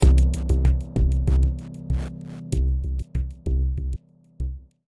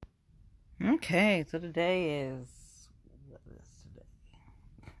Okay, so today is what is today?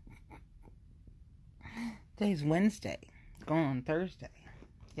 Today's Wednesday. Going on Thursday.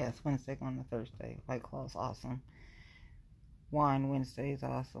 Yes, Wednesday going to Thursday. White Claw is awesome. Wine Wednesday is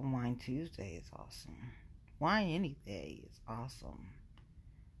awesome. Wine Tuesday is awesome. Wine any day is awesome.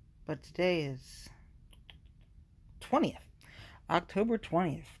 But today is 20th. October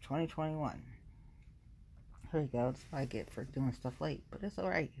 20th, 2021. Here we go. That's what I get for doing stuff late. But it's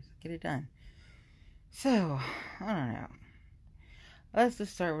alright. Get it done. So, I don't know. Let's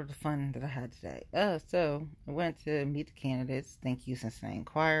just start with the fun that I had today. So I went to meet the candidates. Thank you, Cincinnati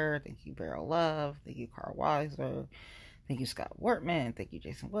Enquirer. Thank you, Beryl Love. Thank you, Carl Weiser. Thank you, Scott Wortman. Thank you,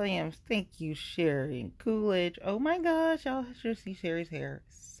 Jason Williams. Thank you, Sherry Coolidge. Oh my gosh, y'all should see Sherry's hair.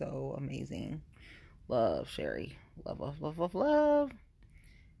 So amazing. Love Sherry. Love, love, love, love, love.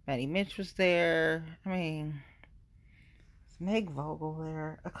 Maddie Mitch was there. I mean, Meg Vogel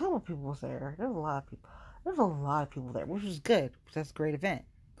there. A couple of people was there. There's a lot of people. There's a lot of people there, which was good. That's a great event.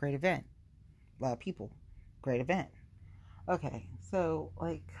 Great event. A lot of people. Great event. Okay, so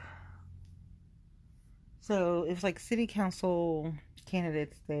it was like city council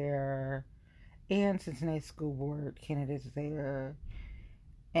candidates there, and Cincinnati school board candidates there,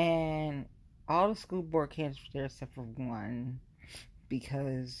 and all the school board candidates were there except for one,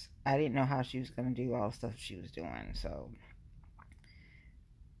 because I didn't know how she was going to do all the stuff she was doing, so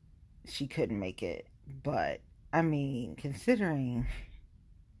she couldn't make it. But I mean, considering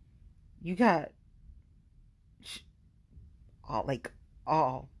you got all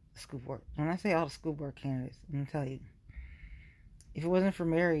the school board. When I say all the school board candidates, I'm gonna tell you, if it wasn't for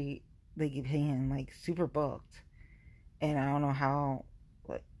Mary, they get paying like super booked, and I don't know how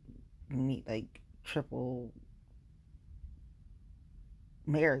you need like triple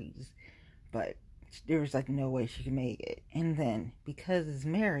Marys, but there was like no way she could make it. And then because it's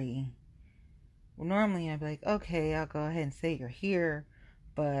Mary, well, normally I'd be like, okay, I'll go ahead and say you're here,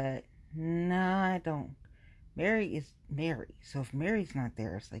 but nah, I don't. Mary is Mary, so if Mary's not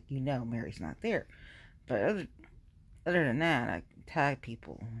there, it's like Mary's not there. But other than that, I tag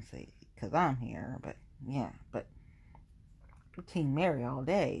people and say because I'm here. But yeah, but Team Mary all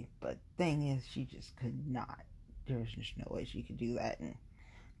day. But thing is, she just could not. There was just no way she could do that and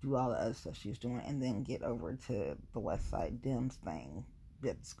do all the other stuff she was doing, and then get over to the West Side Dems thing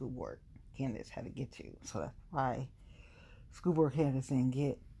that the school board candidates had to get to. So that's why school board candidates didn't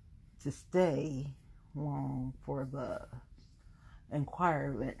get to stay long for the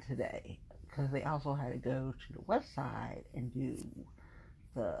Enquirer event today, because they also had to go to the West Side and do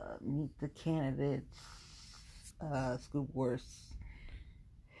the meet the candidates school board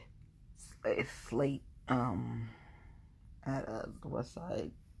slate at the West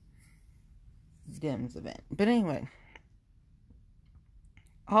Side Dems event. But anyway,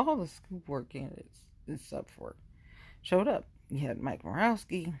 all the school board candidates except for showed up. You had Mike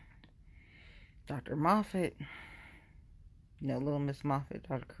Morawski, Dr. Moffitt, Little Miss Moffitt,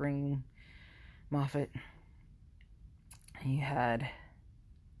 Dr. Kareem Moffitt. You had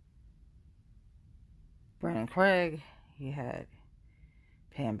Brandon Craig. You had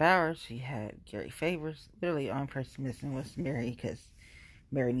Pam Bowers. You had Gary Favors. Literally, the only person missing was Mary, because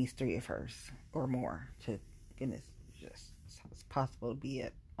Mary needs 3 of hers or more to, goodness, just it's possible to be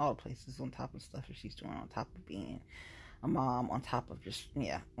at all places on top of stuff that she's doing, on top of being a mom, on top of just,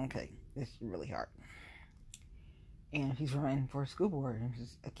 okay, it's really hard. And she's running for a school board, and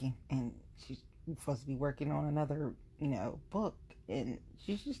she's supposed to be working on another, book, and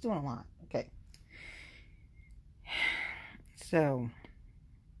she's just doing a lot. Okay. So,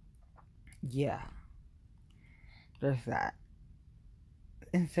 yeah, there's that.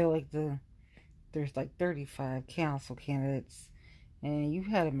 And so, there's 35 council candidates, and you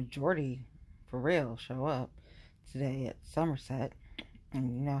had a majority, for real, show up today at Somerset.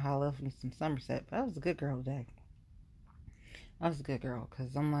 And you know how I love me some Somerset, but I was a good girl today. I was a good girl,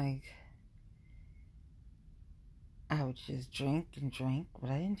 because I'm like, I would just drink and drink, but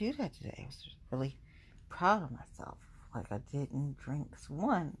I didn't do that today. I was just really proud of myself. I didn't drink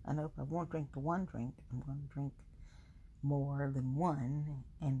one. I know if I won't drink the one drink, I'm going to drink more than one.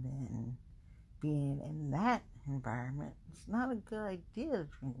 And then being in that environment, it's not a good idea to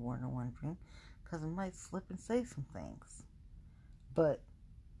drink more than one drink, because I might slip and say some things. But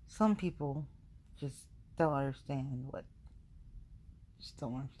some people just don't understand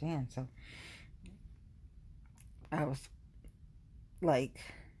So I was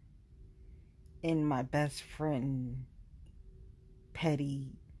in my best friend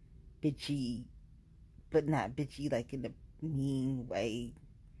petty, bitchy, but not bitchy in a mean way,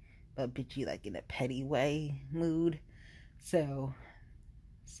 but bitchy in a petty way mood. So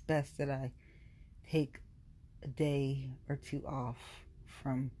it's best that I take a day or two off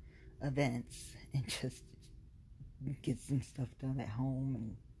from events and just get some stuff done at home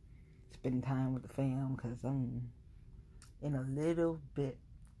and spend time with the fam, because I'm in a little bit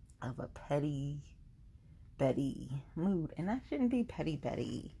of a petty Betty mood, and I shouldn't be petty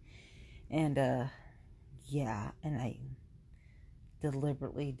Betty. And yeah, and I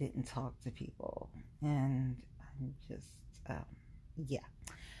deliberately didn't talk to people, and I'm just yeah.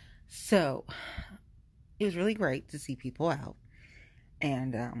 So it was really great to see people out,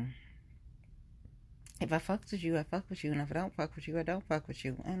 and if I fucks with you, I fuck with you, and if I don't fuck with you, I don't fuck with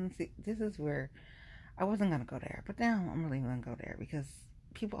you. And see, this is where I wasn't gonna go there, but now I'm really gonna go there because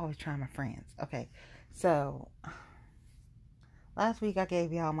people always try my friends. Okay, so last week I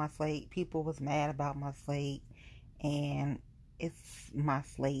gave y'all my slate. People was mad about my slate, and it's my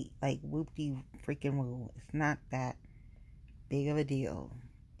slate. Like, whoop-de freaking woo. It's not that big of a deal.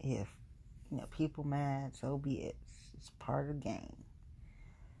 If people mad, so be it. It's part of the game.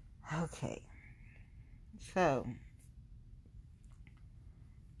 Okay, so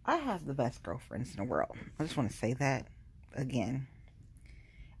I have the best girlfriends in the world. I just want to say that again.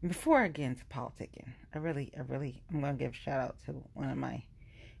 And before I get into politicking, I'm going to give a shout out to one of my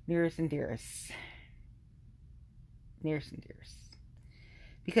nearest and dearest.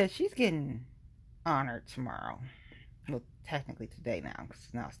 Because she's getting honored tomorrow. Well, technically today now, because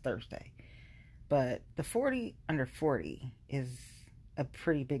now it's Thursday. But the 40 under 40 is a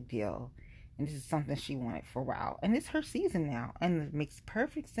pretty big deal. And this is something she wanted for a while. And it's her season now. And it makes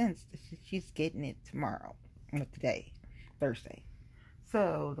perfect sense that she's getting it tomorrow. Or today, Thursday.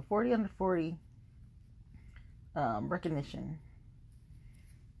 So, the 40 under 40 recognition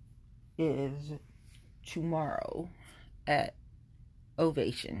is tomorrow at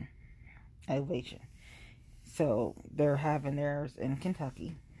Ovation. So, they're having theirs in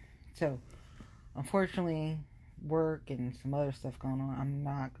Kentucky. So, unfortunately, work and some other stuff going on, I'm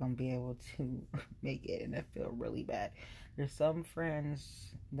not going to be able to make it, and I feel really bad. There's some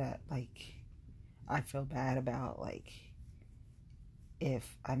friends that, like, I feel bad about, like,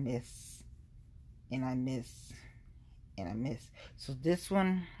 if I miss. So this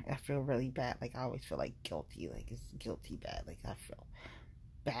one, I feel really bad. Like, I always feel like guilty. Like, it's guilty bad. Like, I feel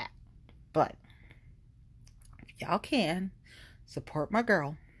bad. But if y'all can support my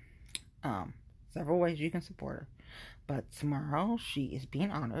girl, several ways you can support her. But tomorrow she is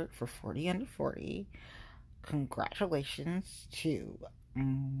being honored for 40 under 40. Congratulations to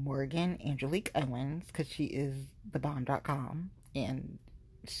Morgan Angelique Owens, because she is thebomb.com in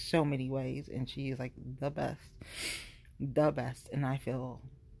so many ways, and she is like the best, and I feel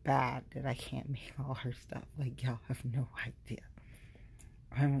bad that I can't make all her stuff. Like, y'all have no idea.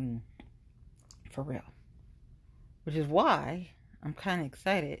 I mean, for real. Which is why I'm kind of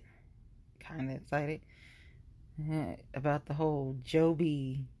excited about the whole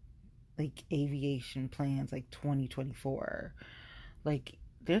Joby, like, aviation plans, like 2024. Like,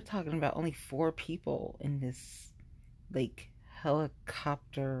 they're talking about only 4 people in this, like,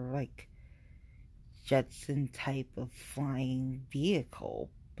 helicopter, like, Jetson type of flying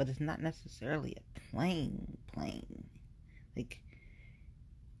vehicle, but it's not necessarily a plane. Like,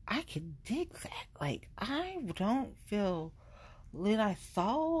 I could dig that. Like, I don't feel, when I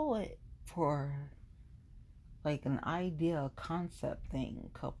saw it for, like, an idea concept thing a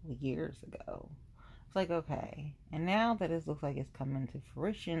couple of years ago, it's like, okay, and now that it looks like it's coming to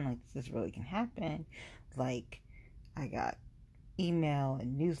fruition, like, this really can happen. Like, I got email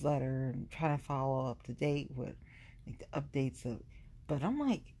and newsletter and trying to follow up to date with, like, the updates of, but I'm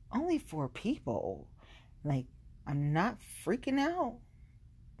like, only 4 people. Like, I'm not freaking out,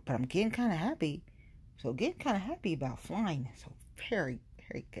 but I'm getting kind of happy. So getting kind of happy about flying is a very,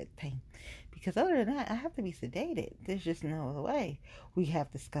 very good thing, because other than that, I have to be sedated. There's just no other way. We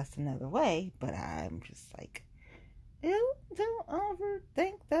have discussed another way, but I'm just like, ew, don't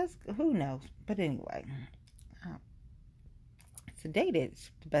overthink. That's, who knows. But anyway, sedated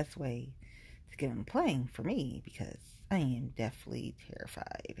is the best way to get on the plane for me, because I am definitely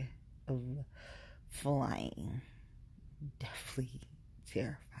terrified of flying. Definitely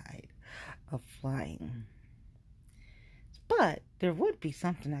terrified of flying. But there would be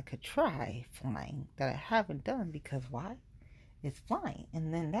something I could try flying that I haven't done, because why? It's flying.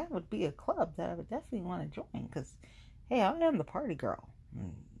 And then that would be a club that I would definitely want to join, because, hey, I am the party girl.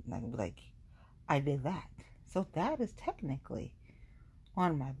 And I could be like, I did that. So that is technically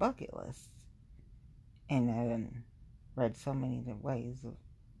on my bucket list. And I done read so many different ways of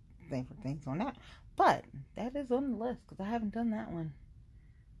different things on that. But that is on the list, because I haven't done that one.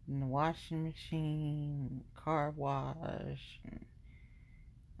 And the washing machine, car wash, and,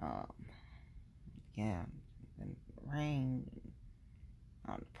 yeah, and rain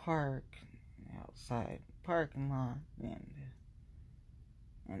on the park, outside parking lot, and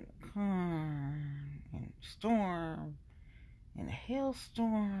the car, and storm, and a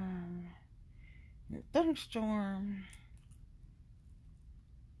hailstorm, and a thunderstorm,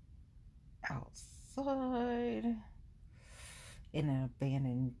 outside, in an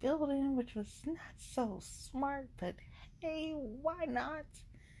abandoned building, which was not so smart, but hey, why not?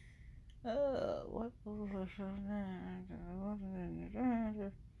 What was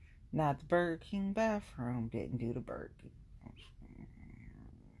not the Burger King bathroom. Didn't do the Burger King.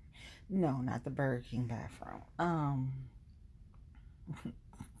 No, not the Burger King bathroom.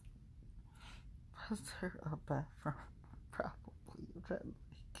 Was there a bathroom? Probably.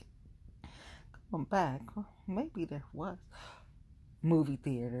 Going back, maybe there was. Movie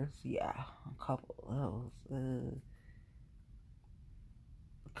theaters, yeah, a couple of those.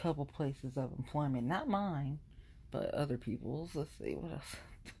 A couple places of employment, not mine, but other people's. Let's see what else.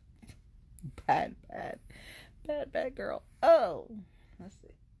 Bad girl. Oh, let's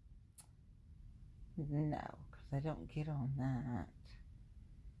see. No, because I don't get on that.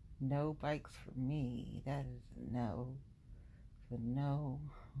 No bikes for me. That is a no. So no.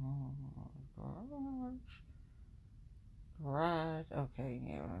 Garage. Okay,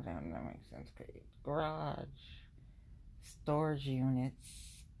 yeah, that makes sense. Okay, garage. Storage units.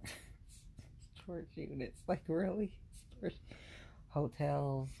 Storage units. Like, really? Storage.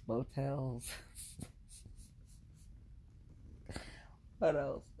 Hotels, motels. What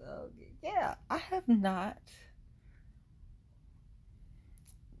else? Yeah, I have not,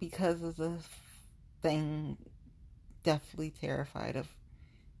 because of the thing, definitely terrified of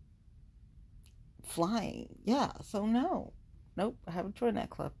flying. Yeah, so no. Nope, I haven't joined that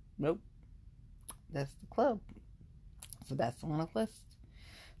club. Nope. That's the club. So that's on the list.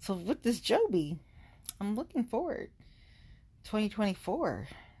 So with this Joby, I'm looking forward 2024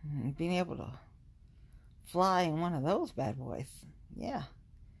 and being able to fly in one of those bad boys. Yeah.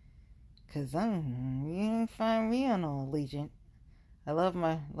 Cause you ain't find me on no Allegiant. I love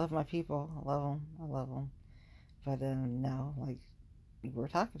my people. I love them. But no, like we were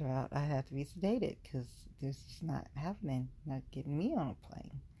talking about, I have to be sedated because this is not happening. Not getting me on a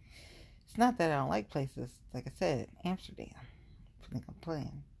plane. It's not that I don't like places. Like I said, Amsterdam. I think I'm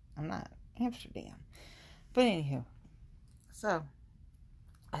playing. I'm not. Amsterdam. But anywho, so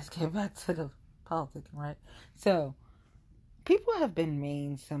let's get back to the politics, right? So people have been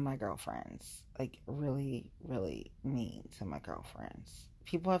mean to my girlfriends. Like really, really mean to my girlfriends.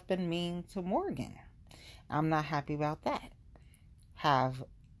 People have been mean to Morgan. I'm not happy about that.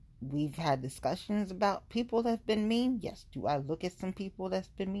 We've had discussions about people that's been mean? Yes. Do I look at some people that's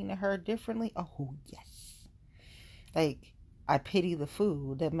been mean to her differently? Oh, yes. Like, I pity the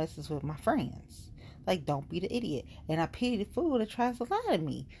fool that messes with my friends. Like, don't be the idiot. And I pity the fool that tries to lie to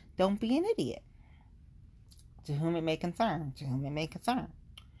me. Don't be an idiot. To whom it may concern. To whom it may concern.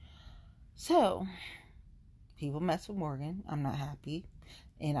 So, people mess with Morgan. I'm not happy.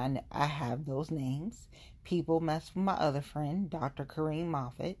 And I have those names. People mess with my other friend, Dr. Kareem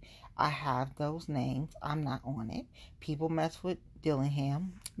Moffitt. I have those names. I'm not on it. People mess with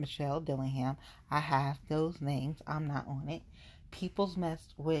Dillingham, Michelle Dillingham. I have those names. I'm not on it. People's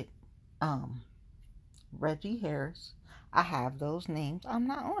messed with Reggie Harris. I have those names. I'm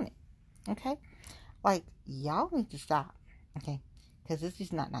not on it. Okay? Like, y'all need to stop. Okay? Because this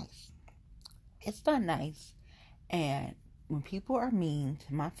is not nice. It's not nice. And when people are mean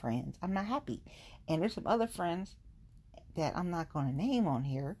to my friends, I'm not happy. And there's some other friends that I'm not going to name on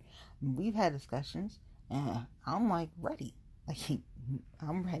here. We've had discussions, and I'm like ready. Like,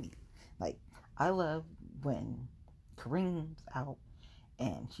 I'm ready. Like, I love when Kareem's out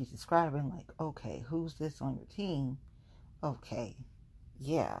and she's describing, like, okay, who's this on your team? Okay,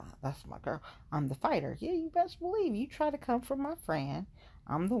 yeah, that's my girl. I'm the fighter. Yeah, you best believe you try to come for my friend,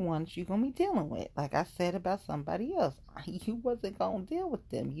 I'm the one that you're going to be dealing with. Like I said about somebody else. You wasn't going to deal with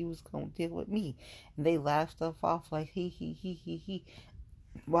them. You was going to deal with me. And they laugh stuff off like he.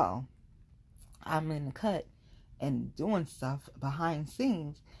 Well, I'm in the cut and doing stuff behind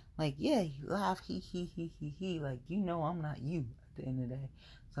scenes. Like, yeah, you laugh, he. Like, you know I'm not you at the end of the day.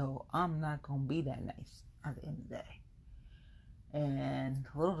 So I'm not going to be that nice at the end of the day. And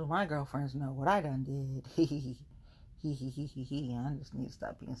little do my girlfriends know what I done did. He. I just need to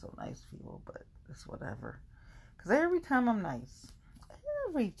stop being so nice to people, but it's whatever. Because every time I'm nice,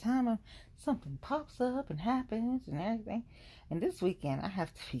 something pops up and happens and everything. And this weekend, I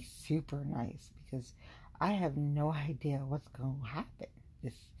have to be super nice because I have no idea what's going to happen.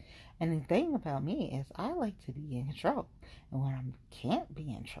 And the thing about me is I like to be in control. and when I can't be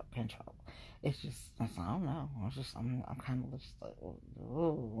in trouble. It's just, I don't know. I'm kind of just like,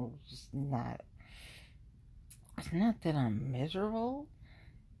 oh, just not. It's not that I'm miserable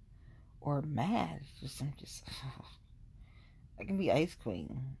or mad. It's just I can be ice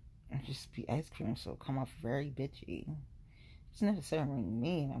cream. And just be ice cream, so come off very bitchy. It's not necessarily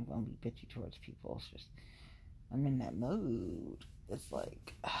mean I'm going to be bitchy towards people. It's just, I'm in that mood. It's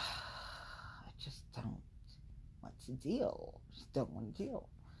like, I just don't want to deal. Just don't want to deal.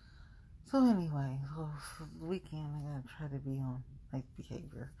 So anyway, for the weekend, I'm going to try to be on nice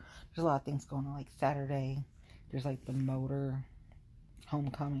behavior. There's a lot of things going on. Like Saturday, there's like the motor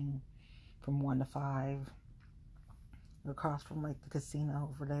homecoming from 1 to 5. Across from like the casino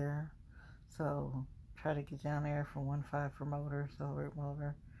over there. So try to get down there from 1 to 5 for motor, celebrate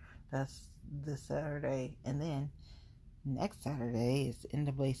motor. That's this Saturday. And then next Saturday is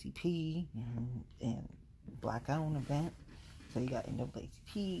NAACP and Black Owned event. So you got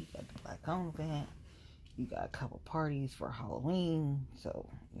NAACP, you got the Black Owned event, you got a couple parties for Halloween. So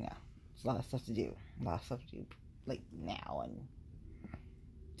yeah, it's a lot of stuff to do. A lot of stuff to do like now and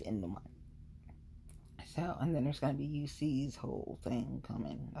the end of the month. So, and then there's going to be UC's whole thing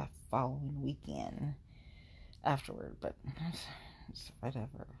coming the following weekend afterward, but it's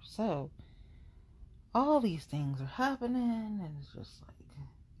whatever. So, all these things are happening, and it's just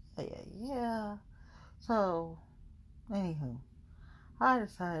like, yeah. So, anywho, I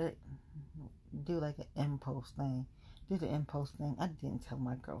decided to do like an impulse thing. Do the impulse thing. I didn't tell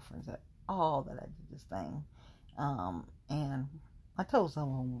my girlfriends at all that I did this thing. And I told some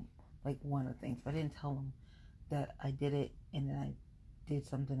of them like one of the things, but I didn't tell them that I did it and then I did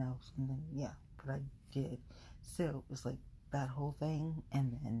something else, and then yeah, but I did. So it was like that whole thing,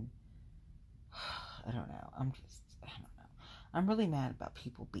 and then I don't know. I don't know. I'm really mad about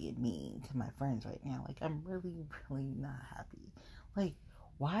people being mean to my friends right now. Like, I'm really, really not happy. Like,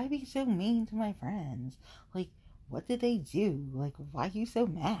 why be so mean to my friends? Like, what did they do? Like, why are you so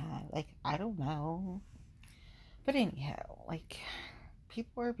mad? Like, I don't know. But anyhow, like,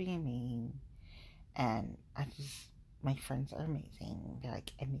 people are being mean, and my friends are amazing. They're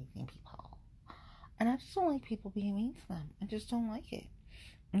like amazing people. And I just don't like people being mean to them. I just don't like it.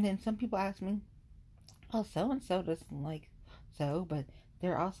 And then some people ask me, oh, so-and-so doesn't like so, but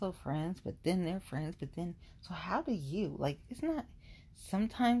they're also friends, but then they're friends, but then, so how do you, like, it's not,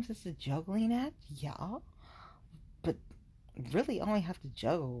 sometimes it's a juggling act, yeah, but really only have to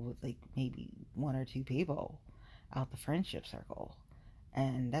juggle with, like, maybe 1 or 2 people out the friendship circle,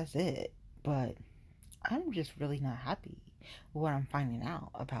 and that's it. But I'm just really not happy with what I'm finding out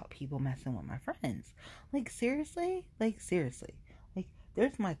about people messing with my friends. Like, seriously? Like,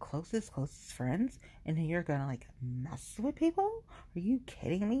 there's my closest friends, and then you're gonna, like, mess with people? Are you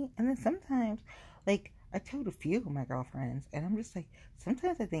kidding me? And then sometimes, like, I told a few of my girlfriends, and I'm just like,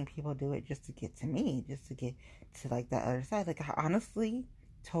 sometimes I think people do it just to get to me, just to get to, like, the other side. Like, I honestly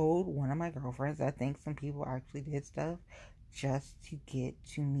told one of my girlfriends, I think some people actually did stuff just to get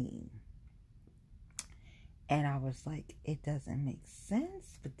to me. And I was like, it doesn't make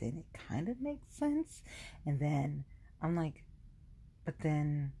sense, but then it kind of makes sense. And then I'm like, but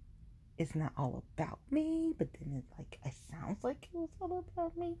then it's not all about me. But then it sounds like it was all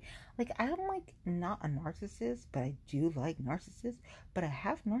about me. Like, I'm like not a narcissist, but I do like narcissists. But I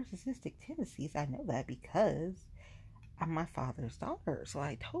have narcissistic tendencies. I know that because I'm my father's daughter. So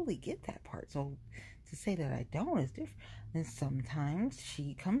I totally get that part. So to say that I don't is different. And sometimes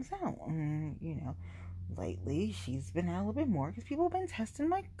she comes out, and lately she's been out a little bit more because people have been testing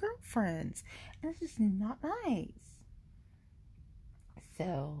my girlfriends, and it's just not nice.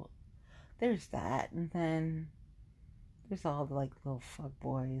 So there's that, and then there's all the like little fuck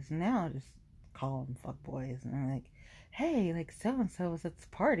boys. Now I just call them fuck boys, and I'm like, hey, like so and so was at this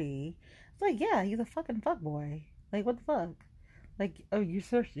party. It's like, yeah, he's a fucking fuck boy. Like, what the fuck? Like, oh,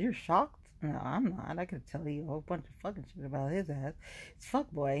 you're shocked? No, I'm not. I could tell you a whole bunch of fucking shit about his ass. It's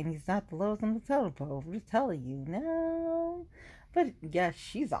fuckboy, and he's not the lowest on the totem pole. I'm just telling you. No. But, yeah,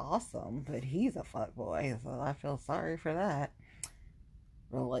 she's awesome, but he's a fuckboy, so I feel sorry for that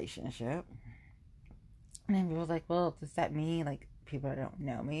relationship. And then people was like, well, does that mean, like, people that don't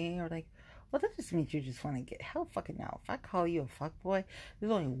know me? Or, like, well, that just means you just want to get, hell fucking no. If I call you a fuckboy,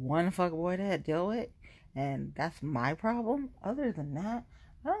 there's only one fuckboy to deal with, and that's my problem. Other than that,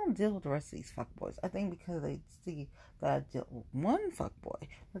 I don't deal with the rest of these fuckboys. I think because they see that I deal with one fuckboy,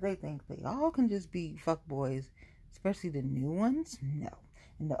 that they think they all can just be fuckboys, especially the new ones. No.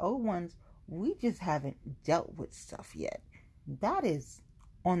 And the old ones, we just haven't dealt with stuff yet. That is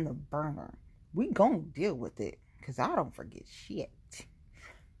on the burner. We gon' deal with it, because I don't forget shit.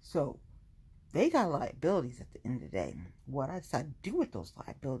 So, they got liabilities at the end of the day. What I decide to do with those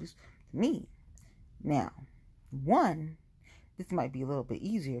liabilities, me. Now, one, this might be a little bit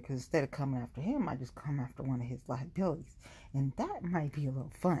easier because instead of coming after him, I just come after one of his liabilities. And that might be a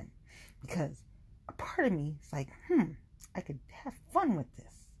little fun because a part of me is like, I could have fun with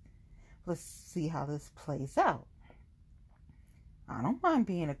this. Let's see how this plays out. I don't mind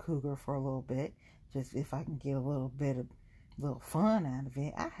being a cougar for a little bit, just if I can get a little fun out of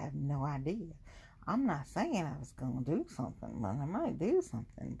it. I have no idea. I'm not saying I was going to do something, but I might do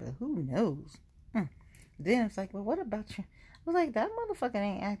something, but who knows? Then it's like, well, what about you? I was like, that motherfucker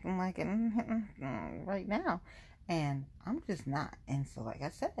ain't acting like it right now. And I'm just not. And so, like I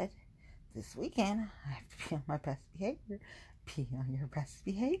said, this weekend, I have to be on my best behavior. Be on your best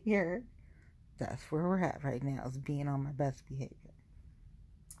behavior. That's where we're at right now, is being on my best behavior.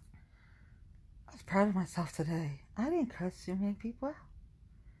 I was proud of myself today. I didn't cuss too many people out.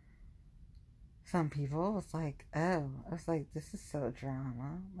 Some people was like, oh, I was like, this is so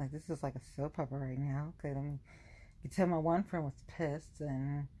drama. Like, this is like a soap opera right now. Cause I mean, you tell my one friend was pissed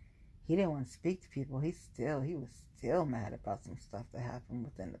and he didn't want to speak to people. He was still mad about some stuff that happened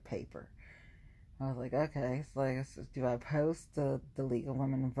within the paper. I was like, okay, so do I post the League of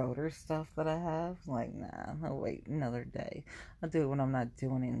Women Voters stuff that I have? Like, nah, I'll wait another day. I'll do it when I'm not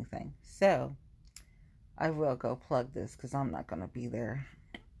doing anything. So, I will go plug this because I'm not going to be there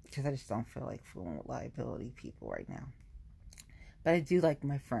because I just don't feel like fooling with liability people right now. But I do like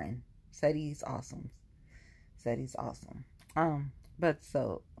my friend. Said he's awesome. But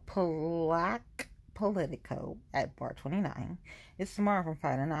so, Black Politico at Bar 29. It's tomorrow from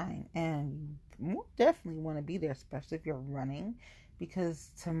 5 to 9. And you definitely want to be there, especially if you're running.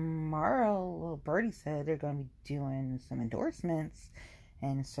 Because tomorrow, little birdie said they're going to be doing some endorsements.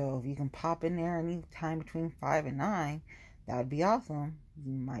 And so if you can pop in there any time between 5 and 9, that would be awesome.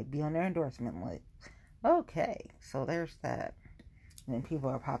 You might be on their endorsement list. Okay, so there's that. And then people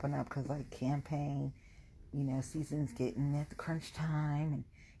are popping up because, like, campaign, season's getting at the crunch time. And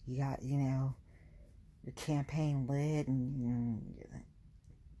you got, your campaign lit and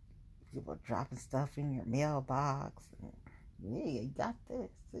people dropping stuff in your mailbox. And, yeah, you got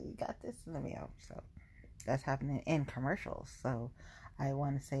this in the mail. So that's happening in commercials. So I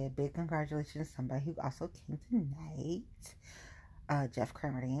want to say a big congratulations to somebody who also came tonight, Jeff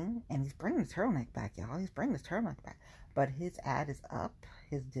Kremerding, and he's bringing the turtleneck back, y'all. He's bringing the turtleneck back. But his ad is up,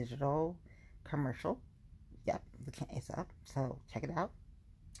 his digital commercial. Yep, it's up. So check it out.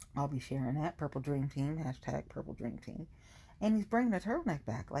 I'll be sharing that. Purple Dream Team, hashtag Purple Dream Team. And he's bringing the turtleneck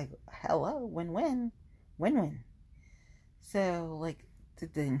back. Like, hello, win-win. Win-win. So, like,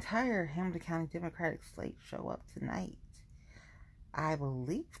 did the entire Hamilton County Democratic slate show up tonight? I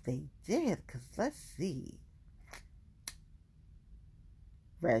believe they did, because let's see.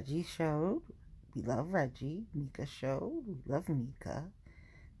 Reggie showed. We love Reggie. Mika showed. We love Mika.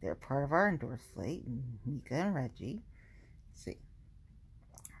 They're part of our endorsed slate, Mika and Reggie. Let's see.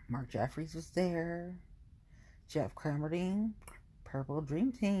 Mark Jeffries was there. Jeff Kremerding. Purple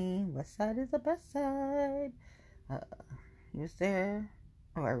Dream Team. West Side is the best side. He was there.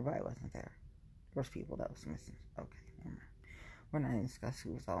 Oh, everybody wasn't there. There's people that was missing. Okay, never mind. We're not even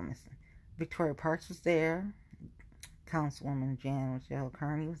discussing who was all missing. Victoria Parks was there. Councilwoman Jan Michelle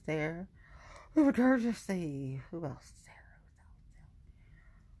Kearney was there. We would just say, who else was there?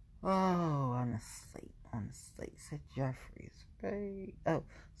 Oh, on the slate said Jeffries, right? Oh,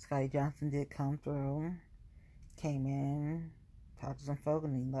 Scotty Johnson did come through. Came in, talked to some folk,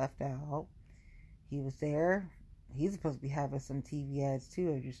 and he left out. He was there. He's supposed to be having some TV ads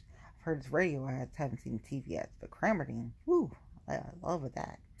too. I've heard his radio ads, haven't seen the TV ads. But Kremerding, whoo, I love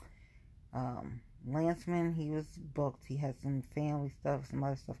that. Lanceman, he was booked. He had some family stuff, some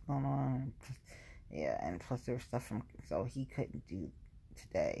other stuff going on. Yeah, and plus there was stuff so he couldn't do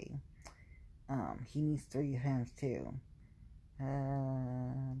today. He needs 3 of him too.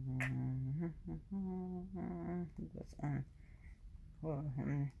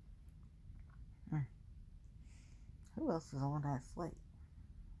 Who else is on that slate?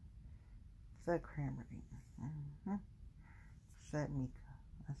 Said Kremerding. Said Mika.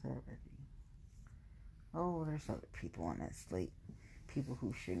 I said Reggie. Oh, there's other people on that slate. People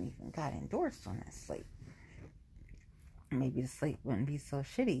who shouldn't even got endorsed on that slate. Maybe the slate wouldn't be so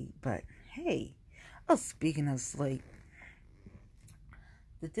shitty, but hey. Oh, speaking of slate,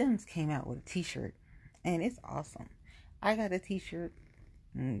 the Dems came out with a t-shirt, and it's awesome. I got a t-shirt,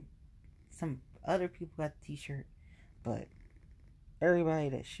 and some other people got the t-shirt, but everybody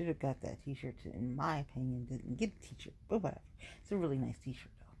that should have got that t-shirt, in my opinion, didn't get a t-shirt, but whatever. It's a really nice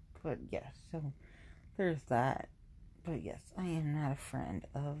t-shirt, though. But yeah, so there's that. But yes, I am not a friend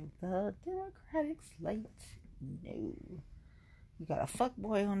of the Democratic slate. No. You got a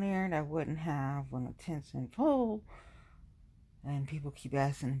fuckboy on there that wouldn't have when a 10-cent poll. And people keep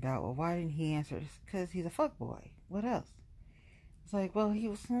asking about, well, why didn't he answer? Because he's a fuckboy. What else? It's like, well, he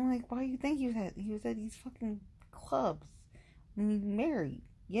was like, why do you think he was at these fucking clubs when you married?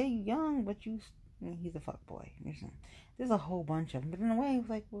 Yeah, you young, but he's a fuckboy. There's a whole bunch of them. But in a way, it was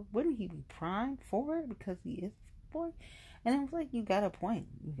like, well, wouldn't he be primed for it because he is a fuckboy? And it was like, you got a point.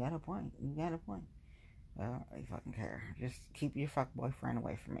 You got a point. You got a point. Well, I fucking care. Just keep your fuck boyfriend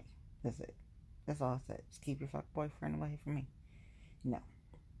away from me. That's it. That's all I said. Just keep your fuck boyfriend away from me. No.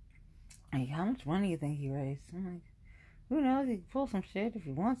 Like, how much money do you think he raised? I'm like, who knows? He can pull some shit if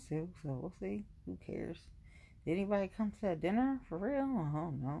he wants to. So we'll see. Who cares? Did anybody come to that dinner for real?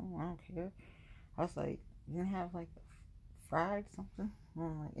 Oh no, I don't care. I was like, you didn't have like fried something?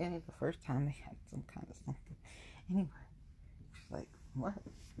 I'm like, yeah, the first time they had some kind of something. Anyway, she's like, what?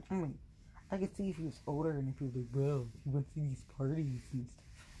 I mean, I could see if he was older and if he was like, well, he went to these parties and stuff.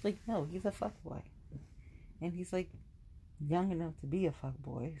 Like, no, he's a fuckboy. And he's like young enough to be a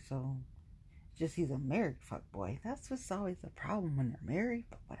fuckboy, so just he's a married fuckboy. That's what's always the problem when they're married,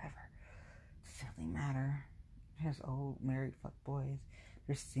 but whatever. It doesn't really matter. There's old married fuckboys.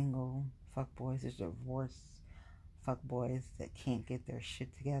 There's single fuckboys. There's divorced fuckboys that can't get their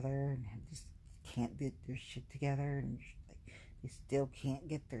shit together and just can't get their shit together and like they still can't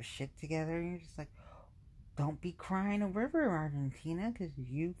get their shit together. And you're just like, don't be crying a river, Argentina, because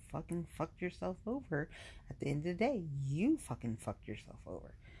you fucking fucked yourself over. At the end of the day, you fucking fucked yourself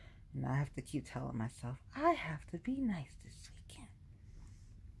over. And I have to keep telling myself, I have to be nice this weekend.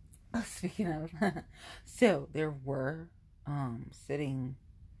 Oh, speaking of, so there were sitting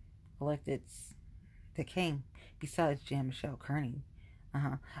electeds that came besides Jan Michelle Kearney.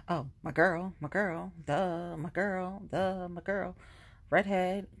 Oh, my girl, my girl.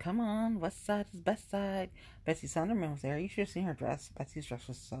 Redhead, come on, west side is best side. Betsy Sunderman was there. You should have seen her dress. Betsy's dress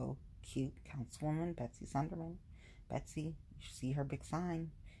was so cute. Councilwoman Betsy Sunderman. Betsy, you should see her big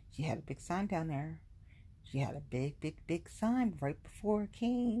sign. She had a big sign down there. She had a big sign right before it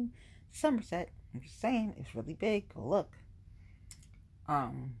came Somerset. I'm just saying, it's really big. Go look.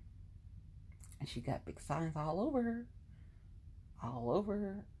 And she got big signs all over.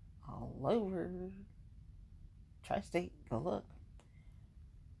 Tri-State. Go look.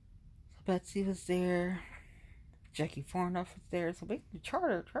 So Betsy was there. Jackie Farnoff was there. So basically,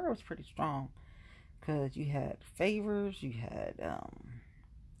 Charter was pretty strong. Because you had Favors. You had,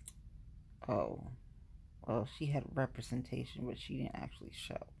 she had representation, but she didn't actually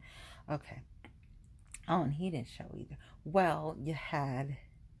show. Okay. Oh, and he didn't show either. Well, you had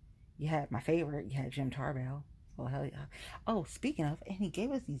my favorite. You had Jim Tarbell. Oh, hell yeah. Oh, speaking of, and he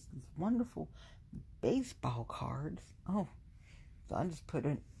gave us these wonderful baseball cards. Oh, so I just put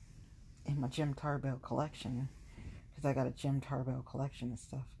it in my Jim Tarbell collection. Because I got a Jim Tarbell collection of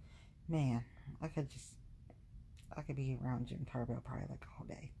stuff. Man, I could be around Jim Tarbell probably like all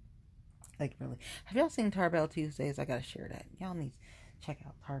day. Like, really. Have y'all seen Tarbell Tuesdays? I gotta share that. Y'all need to check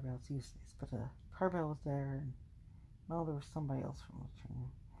out Tarbell Tuesdays. But Tarbell was there, and there was somebody else from the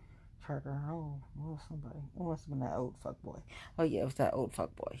Charter. Oh, it was somebody. It must have been that old fuckboy. Oh yeah, it was that old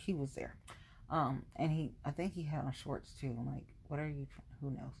fuckboy. He was there. And I think he had on shorts too. I'm like, what are you? Who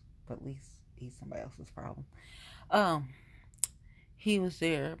knows? But at least he's somebody else's problem. He was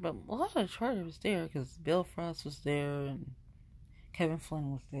there, but a lot of the Charter was there because Bill Frost was there and Kevin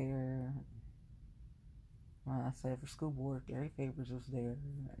Flynn was there. I said for school board, Gary Favors was there,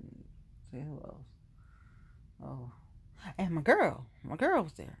 and see who else? Oh, and my girl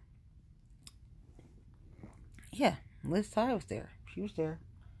was there. Yeah, Liz Ty was there. She was there.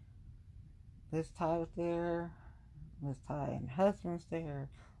 Liz Ty was there. Liz Ty and her husband was there.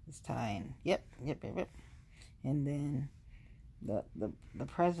 Liz Ty and yep. And then the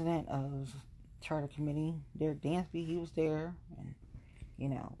president of Charter Committee, Derek Dansby, he was there, and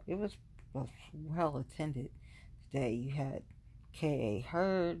it was well attended today. You had K.A.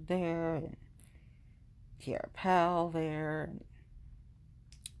 Hurd there, and Kiara Powell there, and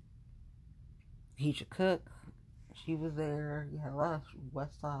Keisha Cook, she was there. You had a lot of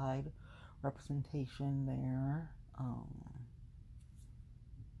West Side representation there.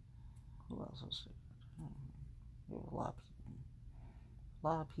 Who else was there? There were a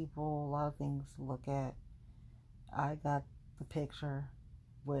lot of people, a lot of things to look at. I got the picture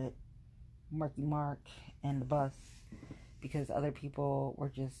with Marky Mark and the bus because other people were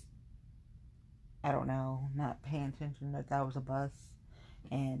just, I don't know, not paying attention that was a bus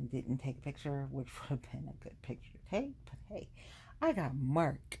and didn't take a picture, which would have been a good picture to take. But hey, I got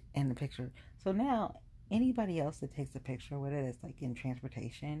Mark in the picture. So now anybody else that takes a picture with it is like in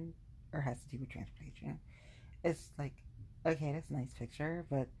transportation or has to do with transportation. It's like, okay, that's a nice picture,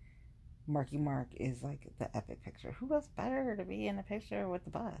 but Marky Mark is like the epic picture. Who else better to be in a picture with the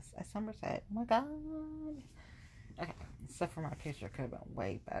bus at Somerset? Oh my god. Okay, except for my picture could have been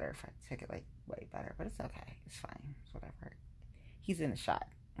way better if I took it like way better, but it's okay. It's fine. It's whatever. He's in the shot.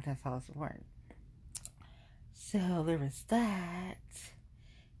 That's all it's important. So there was that.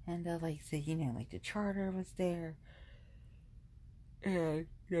 And like I said, like the charter was there. And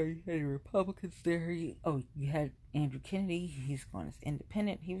you had the Republicans there. You had Andrew Kennedy. He's going as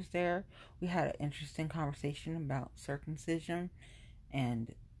independent. He was there. We had an interesting conversation about circumcision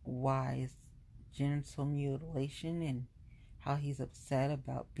and why is genital mutilation and how he's upset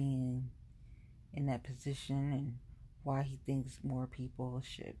about being in that position and why he thinks more people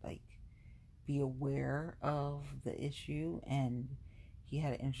should like be aware of the issue. And he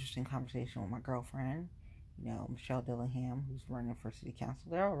had an interesting conversation with my girlfriend, Michelle Dillingham, who's running for city council.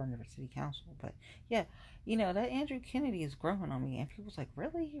 They're all running for city council, but yeah, that Andrew Kennedy is growing on me, and people's like,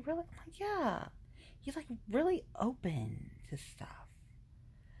 really? I'm like, yeah, he's like really open to stuff.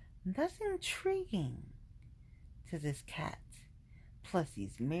 And that's intriguing to this cat. Plus,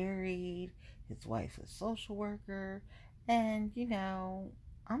 he's married. His wife's a social worker, and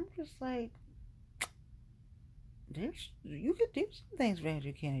I'm just like, you could do some things for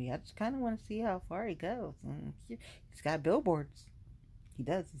Andrew Kennedy. I just kind of want to see how far he goes. And he's got billboards. He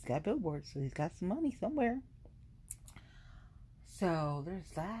does. He's got billboards, so he's got some money somewhere. So there's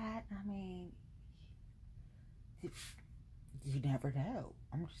that. I mean, you never know.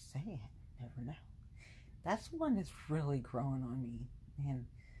 I'm just saying, never know. That's one that's really growing on me. And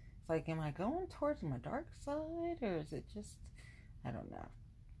it's like, am I going towards my dark side, or is it just, I don't know.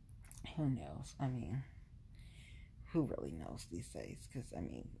 Who knows? I mean, who really knows these days? Because, I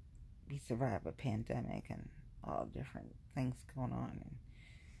mean, we survived a pandemic and all different things going on, and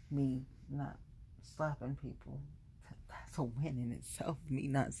me not slapping people, that's a win in itself. Me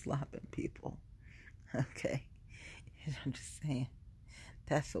not slapping people, okay? I'm just saying,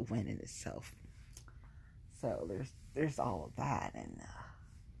 that's a win in itself. So there's all of that, and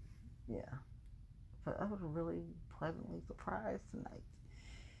yeah. But I was really pleasantly surprised tonight.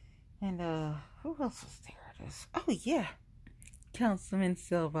 And who else was there? Oh yeah, Councilman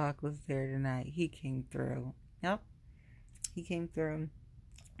Silbach was there tonight. He came through. Yep, he came through.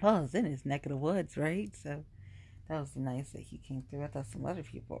 Well, it was in his neck of the woods, right? So that was nice that he came through. I thought some other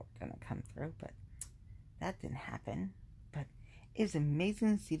people were gonna come through, but that didn't happen. But it was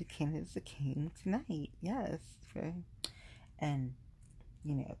amazing to see the candidates that came tonight. Yes, and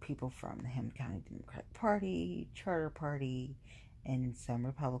people from the Hammond County Democratic Party, Charter Party, and some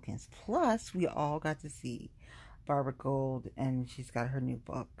Republicans. Plus, we all got to see Barbara Gold, and she's got her new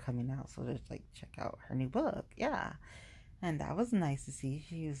book coming out. So just check out her new book. Yeah. And that was nice to see.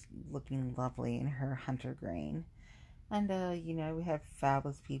 She was looking lovely in her hunter green. And, we had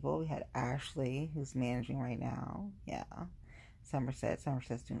fabulous people. We had Ashley, who's managing right now. Yeah. Somerset's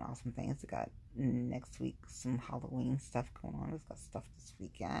doing awesome things. They got next week some Halloween stuff going on. It's got stuff this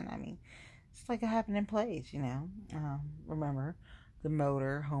weekend. I mean, it's like a happening place, remember the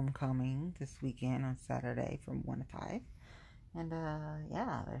Motor Homecoming this weekend on Saturday from 1 to 5. And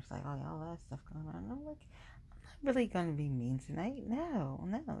yeah, there's all that stuff going on. And I'm like, I'm not really gonna be mean tonight. No,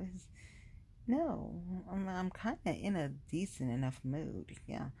 I'm kind of in a decent enough mood.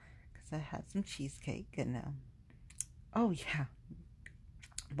 Yeah, because I had some cheesecake and oh yeah,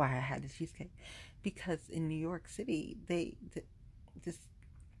 why I had the cheesecake, because in New York City this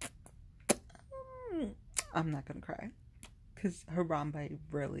I'm not gonna cry, because Harambe,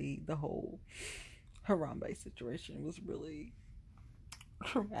 really, the whole Harambe situation was really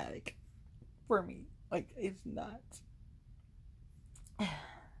traumatic for me. It's not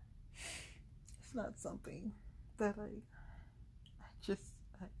something that I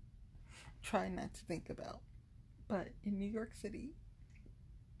try not to think about. But in New York City,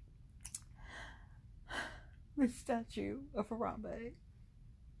 the statue of Harambe,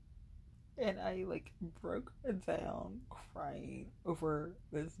 and I broke down crying over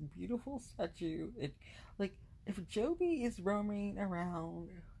this beautiful statue. If Joby is roaming around,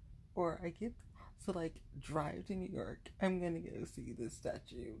 or I get to drive to New York, I'm gonna go see this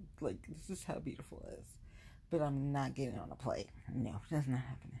statue. This is how beautiful it is. But I'm not getting on a plane. No, that's not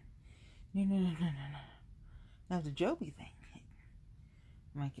happening. No. Now the Joby thing,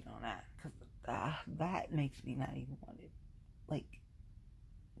 I might get on that, because that makes me not even want to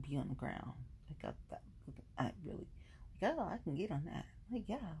be on the ground. I really, I can get on that.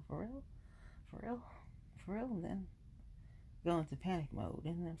 Yeah, for real. And then go into panic mode,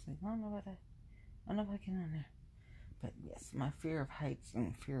 and then I'm saying, I don't know about that. I don't know if I can on there. But yes, my fear of heights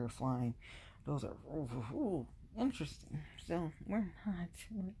and fear of flying, those are interesting. So we're not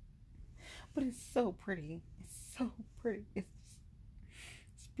to it. But it's so pretty. It's so pretty.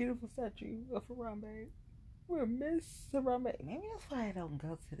 It's a beautiful statue of Harambe. We'll miss Harambe. Maybe that's why I don't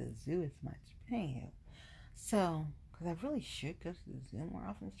go to the zoo as much. Anyhow. So, because I really should go to the zoo more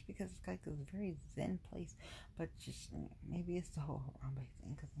often, just because it's like this very zen place. But just maybe it's the whole Harambe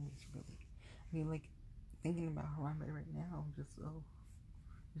thing, because I'm just really, like thinking about Harambe right now, just so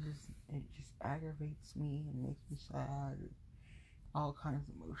it just aggravates me and makes me sad. All kinds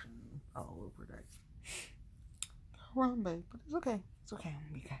of emotions all over that Harambe, but it's okay. It's okay.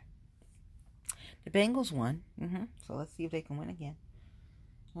 Okay. The Bengals won, so let's see if they can win again.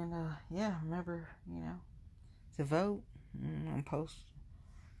 And yeah, remember, to vote and post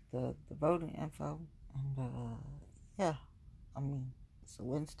the voting info. And yeah, I mean, it's a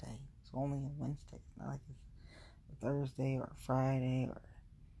Wednesday. It's only a Wednesday. It's not like it's a Thursday or a Friday or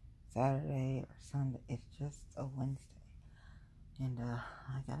Saturday or Sunday. It's just a Wednesday. And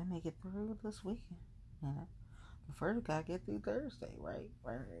I gotta make it through this weekend. But first, gotta get through Thursday, right?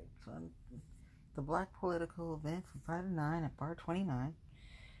 So the Black Political event from 5 to 9 at Bar 29.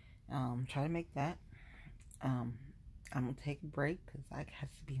 Try to make that. I'm gonna take a break because I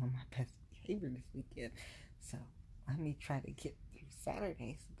got to be on my best behavior this weekend. So let me try to get through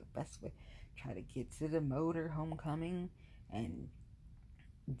Saturday. So the best way, try to get to the motor homecoming and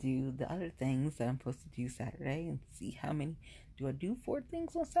do the other things that I'm supposed to do Saturday and see how many. Do I do 4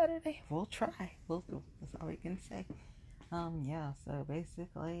 things on Saturday? We'll try. That's all we can say. Yeah, so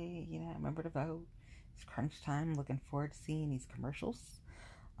basically, remember to vote. It's crunch time. Looking forward to seeing these commercials.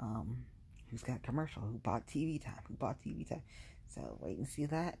 Who's got a commercial? Who bought TV time? So wait and see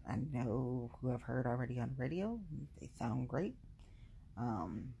that. I know who I've heard already on the radio. They sound great.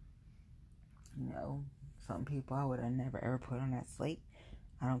 Some people I would have never ever put on that slate.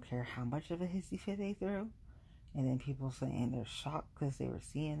 I don't care how much of a hissy fit they threw. And then people saying they're shocked because they were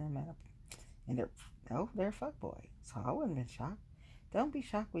seeing them and they're fuckboy. So I wouldn't have been shocked. Don't be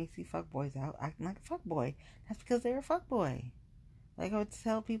shocked when you see fuckboys out acting like a fuckboy. That's because they're a fuckboy. Like I would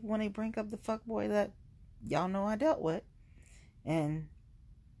tell people when they bring up the fuckboy that y'all know I dealt with. And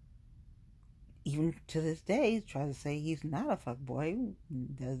even to this day, try to say he's not a fuckboy,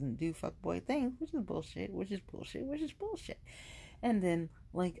 doesn't do fuckboy things, which is bullshit. And then,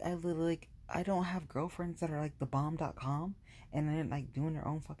 I don't have girlfriends that are like thebomb.com and they're like doing their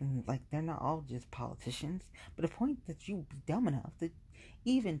own fucking, they're not all just politicians. But the point that you be dumb enough to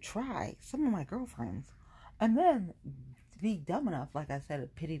even try some of my girlfriends and then be dumb enough, like I said, to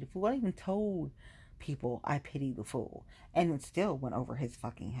pity the fool. I even told people I pity the fool and it still went over his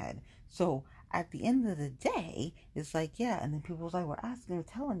fucking head. So at the end of the day, it's like, yeah, and then people was like, well,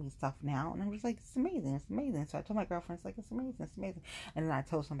 telling me stuff now, and I was like, it's amazing. So I told my girlfriend, it's like, it's amazing, and then I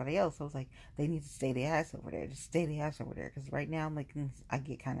told somebody else, I was like, they need to stay their ass over there, because right now, I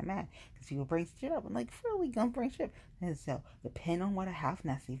get kind of mad, because people bring shit up, I'm like, really gonna bring shit, and so, depending on what I have,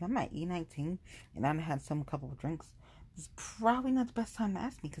 now see, if I'm at E19, and I had a couple of drinks, it's probably not the best time to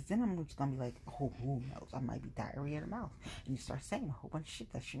ask me, because then I'm just going to be like, oh, who knows, I might be diarrhea in the mouth, and you start saying a whole bunch of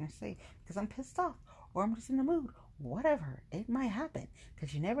shit that I shouldn't say, because I'm pissed off, or I'm just in the mood, whatever, it might happen,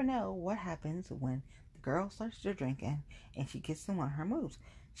 because you never know what happens when the girl starts to drinking, and she gets in one of her moves,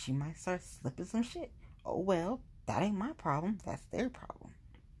 she might start slipping some shit, oh well, that ain't my problem, that's their problem,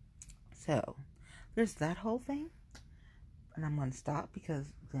 so, there's that whole thing, and I'm going to stop because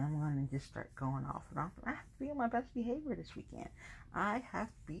then I'm going to just start going off and off. I have to be on my best behavior this weekend. I have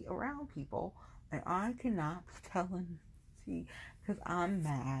to be around people. And I cannot be telling, because I'm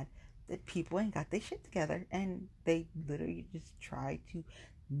mad that people ain't got their shit together. And they literally just try to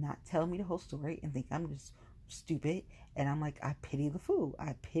not tell me the whole story and think I'm just stupid. And I'm like, I pity the fool.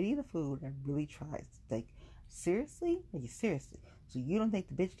 I really try. Like, seriously? Seriously. So you don't think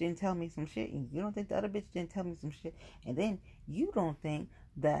the bitch didn't tell me some shit, and you don't think the other bitch didn't tell me some shit, and then you don't think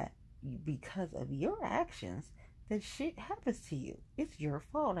that because of your actions, that shit happens to you. It's your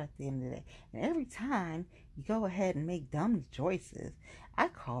fault at the end of the day. And every time you go ahead and make dumb choices, I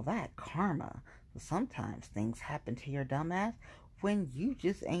call that karma. So sometimes things happen to your dumb ass when you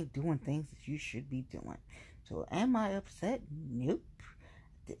just ain't doing things that you should be doing. So am I upset? Nope.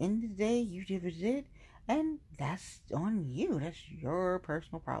 At the end of the day, you did. And that's on you. That's your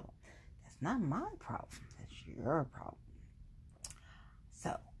personal problem. That's not my problem. That's your problem.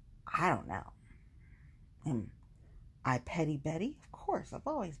 So, I don't know. Am I petty Betty? Of course, I've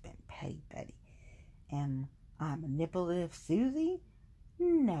always been petty Betty. Am I manipulative Susie?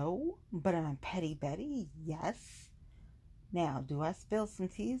 No. But am I petty Betty? Yes. Now, do I spill some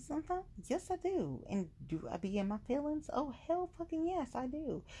tea sometimes? Yes, I do. And do I be in my feelings? Oh, hell fucking yes, I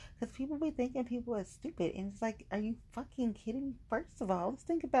do. Because people be thinking people are stupid. And it's like, are you fucking kidding me? First of all, let's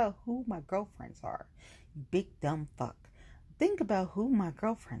think about who my girlfriends are. You big dumb fuck. Think about who my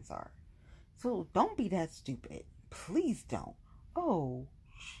girlfriends are. So don't be that stupid. Please don't. Oh,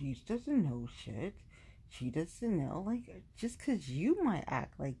 she doesn't know shit. She doesn't know. Like, just because you might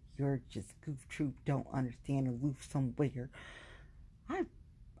act like you're just goof troop, don't understand, aloof somewhere. I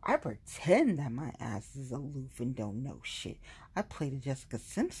I pretend that my ass is aloof and don't know shit. I play the Jessica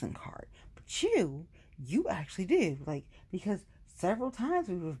Simpson card. But you actually do. Like, because several times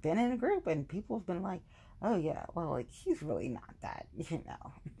we've been in a group and people have been like, oh yeah, well, like, he's really not that,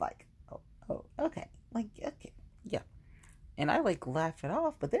 Like, oh, okay. Like, okay, yeah. And I, like, laugh it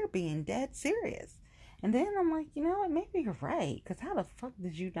off, but they're being dead serious. And then I'm like, you know what, maybe you're right. Because how the fuck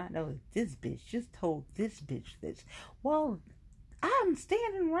did you not know that this bitch just told this bitch this? Well, I'm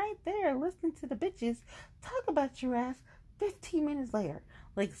standing right there listening to the bitches talk about your ass 15 minutes later.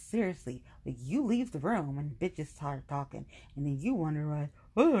 Like, seriously. Like, you leave the room and the bitches start talking. And then you wonder, like,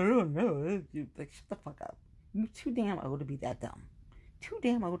 oh, I don't know. Like, shut the fuck up. You're too damn old to be that dumb. Too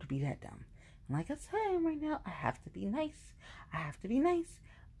damn old to be that dumb. And like I said right now, I have to be nice. I have to be nice.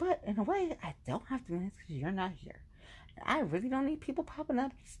 But in a way, I don't have to be nice because you're not here. And I really don't need people popping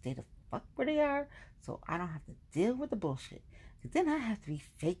up. Just stay the fuck where they are so I don't have to deal with the bullshit. Because then I have to be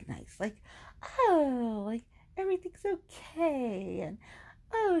fake nice. Like, oh, like, everything's okay. And,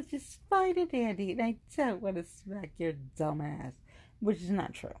 oh, it's just fine and dandy. And I don't want to smack your dumb ass. Which is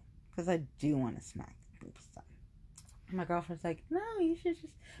not true. Because I do want to smack people's dumb. My girlfriend's like, no, you should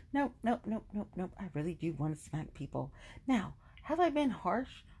just, nope. I really do want to smack people. Now, have I been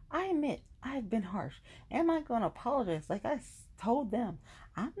harsh? I admit I've been harsh. Am I going to apologize? Like I told them,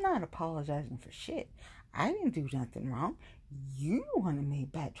 I'm not apologizing for shit. I didn't do nothing wrong. You the one who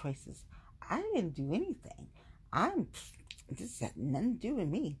made bad choices. I didn't do anything. This had nothing to do with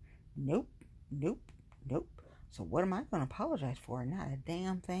me. Nope. So what am I going to apologize for? Not a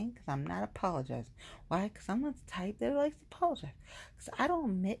damn thing, because I'm not apologizing. Why? Because I'm not the type that likes to apologize. Because I don't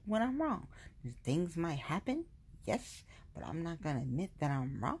admit when I'm wrong. Things might happen, yes, but I'm not going to admit that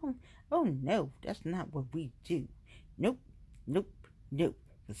I'm wrong. Oh, no, that's not what we do. Nope.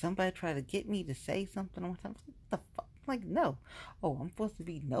 If somebody try to get me to say something or something, what the fuck? Like, no. Oh, I'm supposed to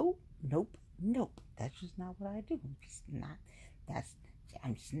be nope. That's just not what I do. I'm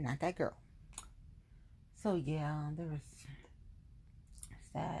just not that girl. So yeah, there was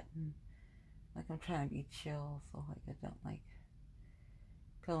that, and like I'm trying to be chill, so like I don't like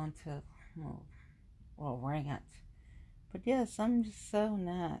go into little rant. But yes, I'm just so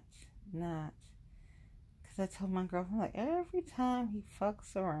not. Because I told my girlfriend, like, every time he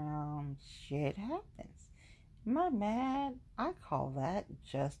fucks around, shit happens. Am I mad? I call that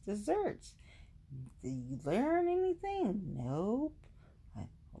just desserts. Do you learn anything? Nope.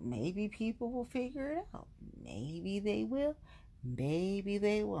 Maybe people will figure it out. Maybe they will. Maybe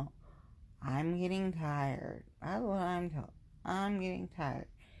they won't. I'm getting tired. That's what I'm told. I'm getting tired.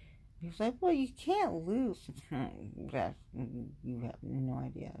 He's like, well, you can't lose. You have no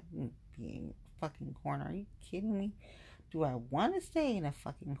idea. Being a fucking corner. Are you kidding me? Do I want to stay in a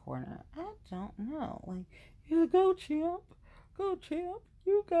fucking corner? I don't know. Like, yeah, go champ. Go champ.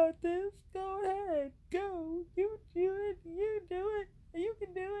 You got this. Go ahead. Go. You do it. You do it. You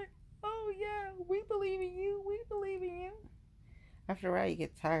can do it. Oh yeah, we believe in you. We believe in you. After a while, you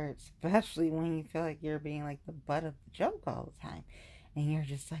get tired, especially when you feel like you're being like the butt of the joke all the time. And you're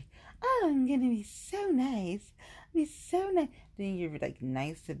just like, oh, I'm gonna be so nice. Be so nice. Then you're like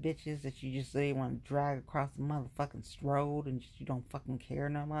nice to bitches that you just really want to drag across the motherfucking road and just you don't fucking care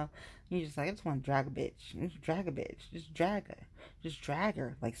no more. And you're just like, I just want to drag a bitch. Just drag a bitch. Just drag her. Just drag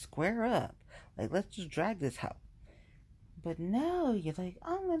her. Like, square up. Like, let's just drag this hoe. But no, you're like,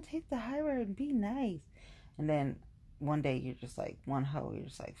 I'm gonna take the high road and be nice. And then one day you're just like, one hoe, you're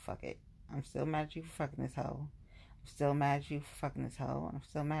just like, fuck it. I'm still mad at you for fucking this hoe. I'm still mad at you for fucking this hoe. And I'm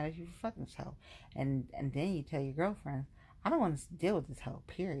still mad at you for fucking this hoe. And then you tell your girlfriend, I don't want to deal with this hoe,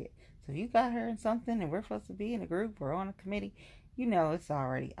 period. So if you got her in something and we're supposed to be in a group or on a committee, you know it's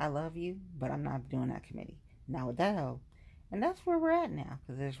already, I love you, but I'm not doing that committee. Not with that hoe. And that's where we're at now.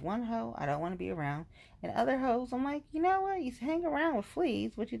 Because there's one hoe I don't want to be around. And other hoes, I'm like, you know what? You hang around with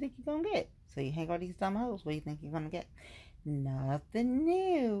fleas, what you think you're going to get? So you hang out with these dumb hoes, what do you think you're going to get? Nothing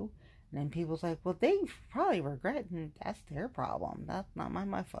new. And then people's like, well, they probably regret, and that's their problem. That's not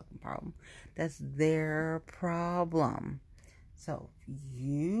my fucking problem. That's their problem. So if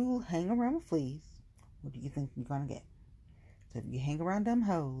you hang around with fleas, what do you think you're going to get? So if you hang around dumb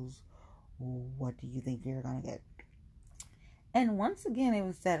hoes, what do you think you're going to get? And once again, it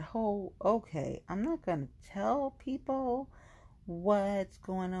was that whole, okay, I'm not going to tell people what's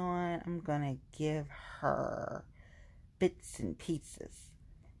going on. I'm going to give her bits and pieces.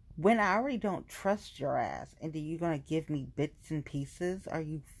 When I already don't trust your ass, and then you're going to give me bits and pieces? Are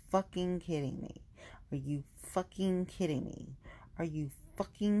you fucking kidding me? Are you fucking kidding me? Are you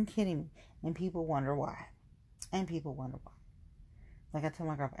fucking kidding me? And people wonder why. And people wonder why. Like I tell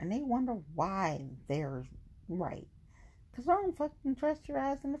my girlfriend, and they wonder why they're right. Because I don't fucking trust your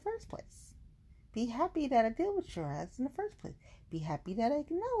ass in the first place. Be happy that I deal with your ass in the first place. Be happy that I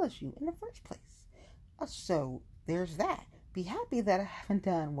acknowledge you in the first place. So there's that. Be happy that I haven't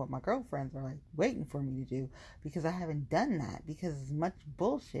done what my girlfriends are like waiting for me to do, because I haven't done that, because as much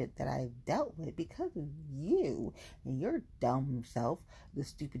bullshit that I've dealt with because of you and your dumb self, the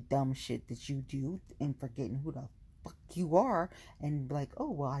stupid dumb shit that you do, and forgetting who the fuck you are, and like,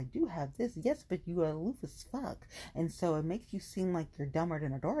 oh well, I do have this, yes, but you are aloof as fuck, and so it makes you seem like you're dumber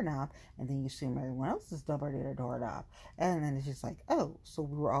than a doorknob, and then you assume everyone else is dumber than a doorknob, and then it's just like, oh, so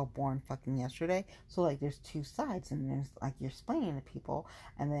we were all born fucking yesterday, so like there's two sides, and then it's like you're explaining to people,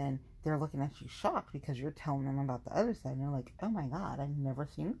 and then they're looking at you shocked because you're telling them about the other side, and they're like, oh my god, I've never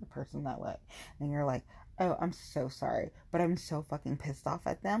seen a person that way, and you're like, oh, I'm so sorry, but I'm so fucking pissed off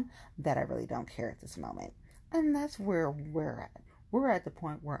at them that I really don't care at this moment. And that's where we're at. We're at the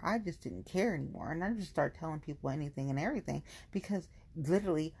point where I just didn't care anymore. And I just started telling people anything and everything, because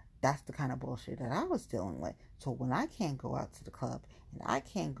literally that's the kind of bullshit that I was dealing with. So when I can't go out to the club and I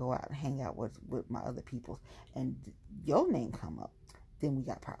can't go out and hang out with my other people, and your name come up, then we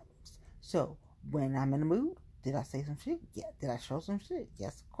got problems. So when I'm in the mood, did I say some shit? Yeah. Did I show some shit?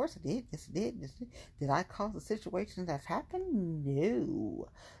 Yes, of course I did. Yes, I did. Yes, I did. Did I cause the situations that's happened? No.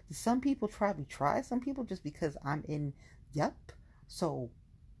 Some people try. Some people just because I'm in, yep. So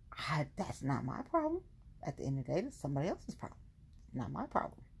that's not my problem. At the end of the day, that's somebody else's problem. Not my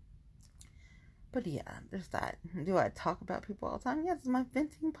problem. But yeah, there's that. Do I talk about people all the time? Yes, it's my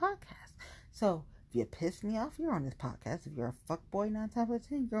venting podcast. So if you piss me off, you're on this podcast. If you're a fuckboy 9 times out of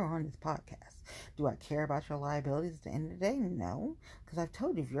 10, you're on this podcast. Do I care about your liabilities at the end of the day? No. Because I've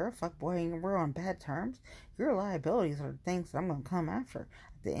told you, if you're a fuckboy and we're on bad terms, your liabilities are the things that I'm going to come after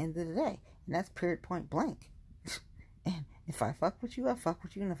at the end of the day. And that's period, point blank. And if I fuck with you, I fuck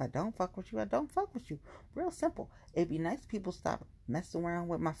with you. And if I don't fuck with you, I don't fuck with you. Real simple. It'd be nice if people stop messing around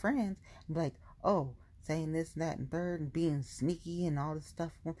with my friends and be like, oh, saying this, that, and third, and being sneaky and all this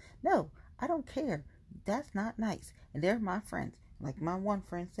stuff. No, I don't care. That's not nice. And they're my friends. Like my one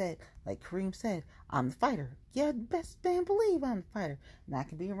friend said, like Kareem said, I'm the fighter. Yeah, best man believe I'm the fighter. And I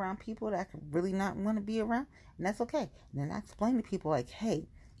can be around people that I can really not want to be around, and that's okay. And then I explain to people like, hey,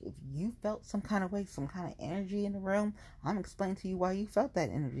 if you felt some kind of way, some kind of energy in the room, I'm explaining to you why you felt that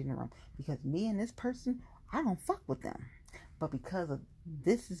energy in the room. Because me and this person, I don't fuck with them. But because of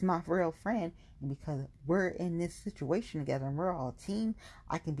this is my real friend, and because we're in this situation together and we're all a team,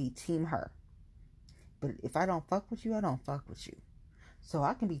 I can be team her. But if I don't fuck with you, I don't fuck with you. So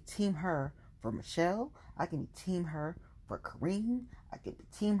I can be team her for Michelle. I can be team her for Kareem. I can be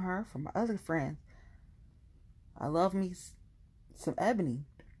team her for my other friends. I love me some Ebony.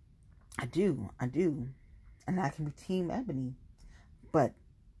 I do. And I can be team Ebony. But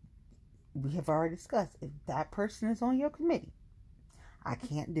we have already discussed, if that person is on your committee, I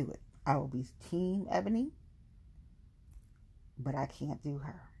can't do it. I will be team Ebony, but I can't do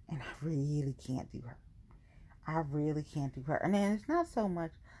her. And I really can't do her. I really can't do her. And then it's not so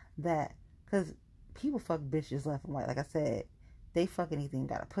much that, because people fuck bitches left and right. Like I said, they fuck anything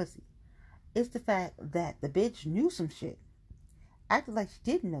got a pussy. It's the fact that the bitch knew some shit. Acted like she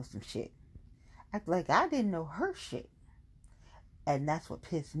didn't know some shit. Acted like I didn't know her shit. And that's what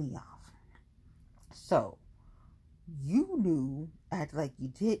pissed me off. So, you knew, acted like you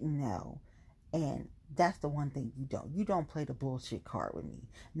didn't know, and that's the one thing you don't. You don't play the bullshit card with me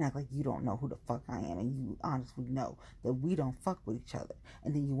and act like you don't know who the fuck I am, and you honestly know that we don't fuck with each other,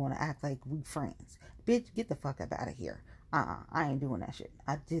 and then you want to act like we friends. Bitch, get the fuck up out of here. I ain't doing that shit.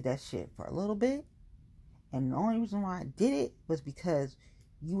 I did that shit for a little bit, and the only reason why I did it was because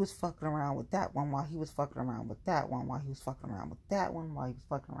you was fucking around with that one while he was fucking around with that one, while he was fucking around with that one, while he was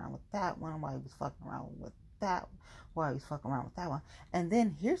fucking around with that one, while he was fucking around with that, while he was fucking around with that one. And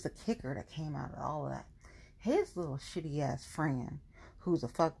then here's the kicker that came out of all of that. His little shitty ass friend, who's a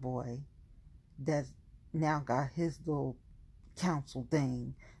fuckboy, that's now got his little council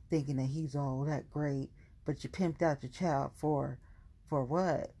thing, thinking that he's all that great, but you pimped out your child for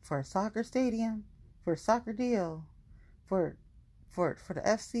what? For a soccer stadium? For a soccer deal? For the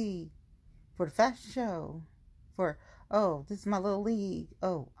FC, for the fashion show, for, oh, this is my little league,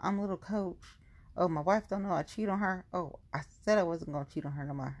 oh, I'm a little coach, Oh, my wife don't know I cheat on her. Oh, I said I wasn't gonna cheat on her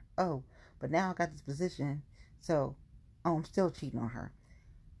no more. Oh, but now I got this position, so I'm still cheating on her.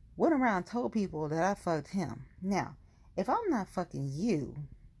 Went around and told people that I fucked him. Now, if I'm not fucking you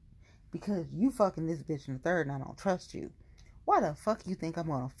because you fucking this bitch in the third and I don't trust you, why the fuck you think I'm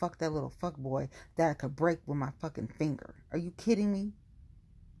gonna fuck that little fuck boy that I could break with my fucking finger? Are you kidding me?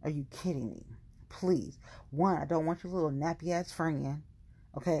 Are you kidding me? Please. One, I don't want your little nappy ass friend.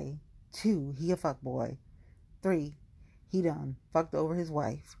 Okay. Two, he a fuck boy. Three, he done fucked over his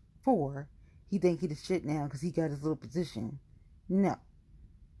wife. Four, he think he the shit now because he got his little position. No.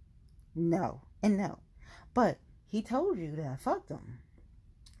 No. And no. But he told you that I fucked him.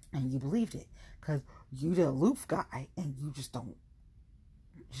 And you believed it. Because you the aloof guy and you just don't.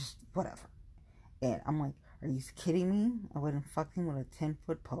 Just whatever. And I'm like, are you kidding me? I wouldn't fuck him with a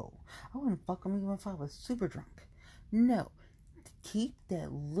 10-foot pole. I wouldn't fuck him even if I was super drunk. No. Keep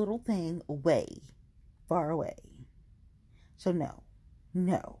that little thing away. Far away. So no.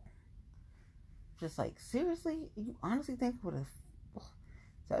 No. Just like, seriously? You honestly think I would have...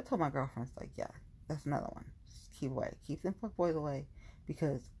 So I told my girlfriends, like, yeah, that's another one. Just keep away. Keep them fuckboys away.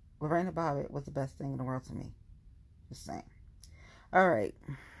 Because Lorena Bobbitt was the best thing in the world to me. Just saying. Alright,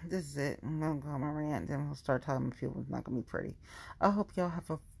 this is it. I'm going to go on my rant, then we'll start talking to people. It's not going to be pretty. I hope y'all have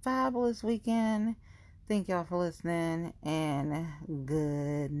a fabulous weekend. Thank y'all for listening, and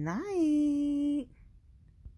good night.